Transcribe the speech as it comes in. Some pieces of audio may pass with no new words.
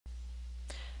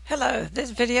Hello,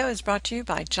 this video is brought to you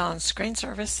by John's Screen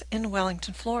Service in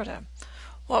Wellington, Florida.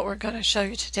 What we're going to show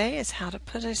you today is how to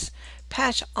put a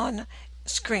patch on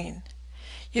screen.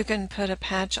 You can put a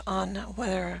patch on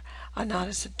whether or not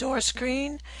it's a door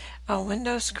screen, a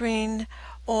window screen,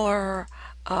 or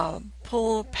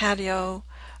pool, patio,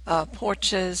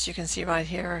 porches. You can see right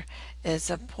here is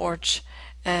a porch,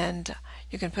 and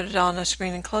you can put it on a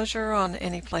screen enclosure on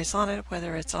any place on it,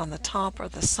 whether it's on the top or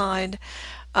the side.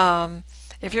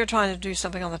 If you're trying to do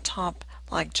something on the top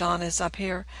like John is up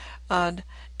here,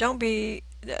 don't be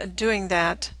doing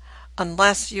that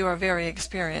unless you are very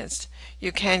experienced.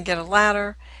 You can get a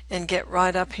ladder and get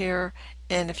right up here,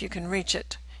 and if you can reach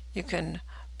it, you can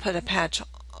put a patch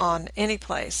on any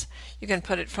place. You can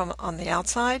put it from on the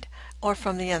outside or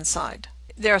from the inside.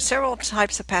 There are several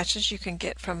types of patches you can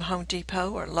get from Home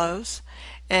Depot or Lowe's,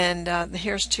 and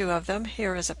here's two of them.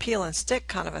 Here is a peel and stick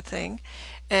kind of a thing,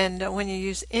 and when you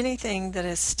use anything that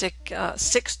is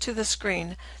sticks to the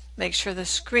screen, make sure the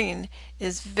screen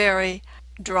is very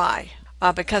dry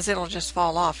because it'll just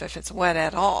fall off if it's wet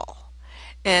at all.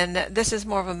 And this is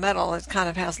more of a metal. It kind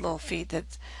of has little feet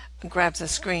that grabs the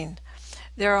screen.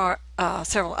 There are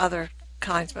several other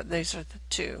kinds, but these are the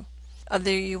two.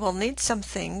 You will need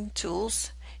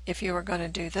tools if you are going to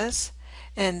do this,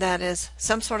 and that is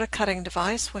some sort of cutting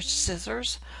device, which is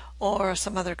scissors or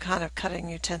some other kind of cutting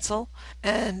utensil,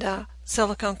 and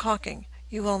silicone caulking.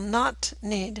 You will not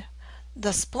need the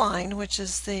spline, which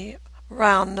is the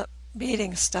round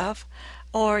beading stuff,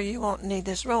 or you won't need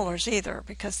these rollers either,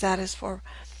 because that is for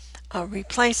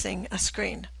replacing a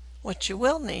screen. What you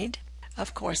will need,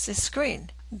 of course, is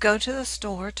screen. Go to the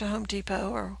store, to Home Depot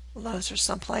or Lowe's or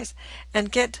someplace,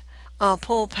 and get a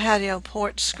pool, patio,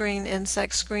 porch screen,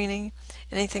 insect screening,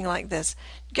 anything like this.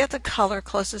 Get the color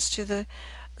closest to the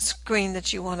screen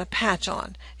that you want to patch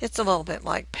on. It's a little bit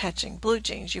like patching blue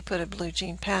jeans. You put a blue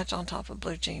jean patch on top of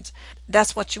blue jeans.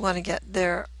 That's what you want to get.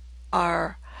 There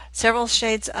are several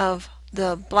shades of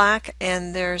the black,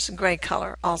 and there's gray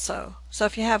color also. So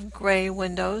if you have gray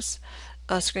windows,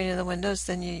 screen in the windows,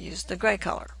 then you use the gray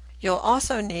color. You'll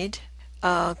also need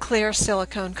clear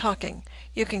silicone caulking.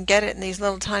 You can get it in these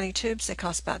little tiny tubes. They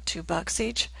cost about $2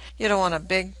 each. You don't want a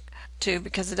big tube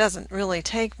because it doesn't really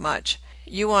take much.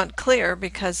 You want clear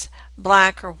because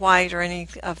black or white or any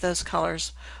of those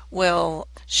colors will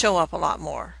show up a lot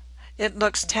more. It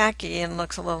looks tacky and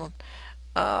looks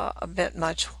a bit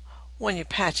much when you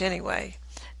patch anyway.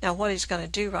 Now what he's going to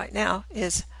do right now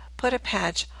is put a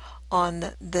patch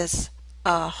on this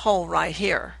hole right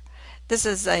here. This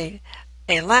is a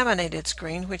laminated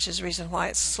screen, which is the reason why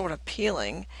it's sort of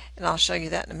peeling, and I'll show you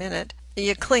that in a minute.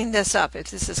 You clean this up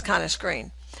if this is kind of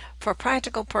screen. For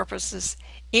practical purposes,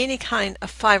 any kind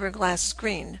of fiberglass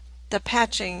screen, the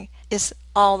patching is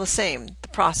all the same. The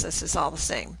process is all the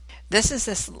same. This is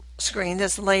this screen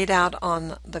that's laid out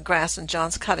on the grass, and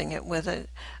John's cutting it with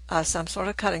some sort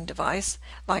of cutting device.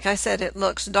 Like I said, it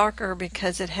looks darker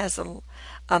because it has a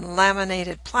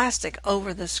laminated plastic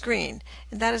over the screen,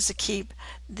 and that is to keep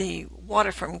the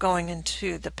water from going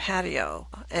into the patio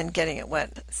and getting it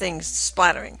wet, things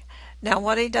splattering. Now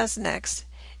what he does next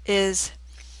is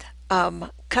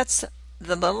cuts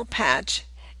the little patch,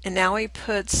 and now he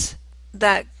puts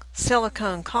that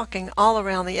silicone caulking all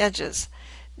around the edges.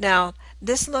 Now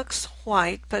this looks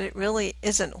white, but it really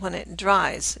isn't when it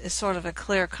dries. It's sort of a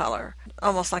clear color,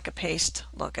 almost like a paste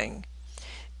looking.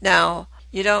 Now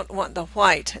you don't want the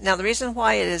white. Now the reason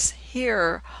why it is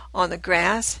here on the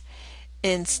grass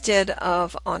instead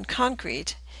of on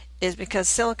concrete is because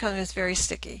silicone is very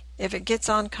sticky. If it gets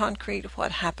on concrete,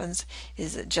 what happens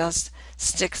is it just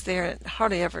sticks there and it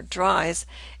hardly ever dries,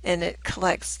 and it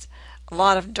collects a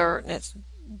lot of dirt, and it's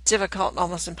difficult and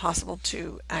almost impossible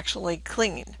to actually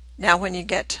clean. Now when you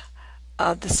get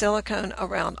the silicone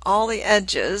around all the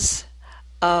edges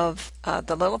of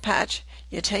the little patch,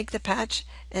 you take the patch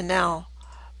and now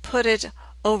put it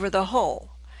over the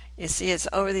hole. You see it's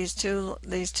over these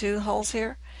two holes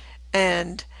here,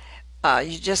 and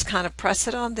you just kind of press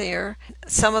it on there.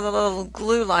 Some of the little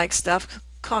glue-like stuff,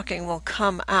 caulking, will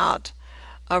come out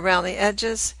around the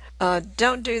edges.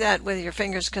 Don't do that with your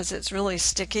fingers because it's really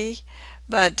sticky,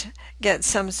 but get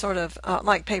some sort of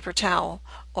like paper towel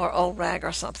or old rag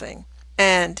or something,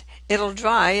 and it'll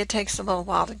dry. It takes a little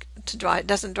while to dry. It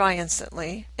doesn't dry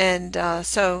instantly, and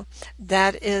so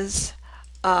that is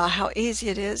how easy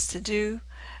it is to do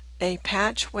a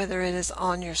patch, whether it is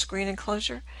on your screen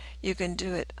enclosure. You can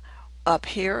do it up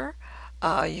here,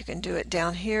 you can do it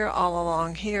down here, all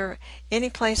along here. Any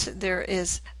place that there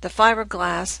is the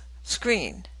fiberglass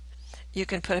screen, you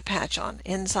can put a patch on,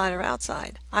 inside or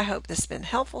outside. I hope this has been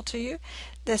helpful to you.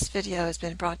 This video has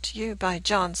been brought to you by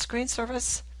John's Screen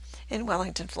Service in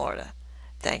Wellington, Florida.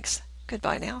 Thanks.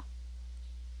 Goodbye now.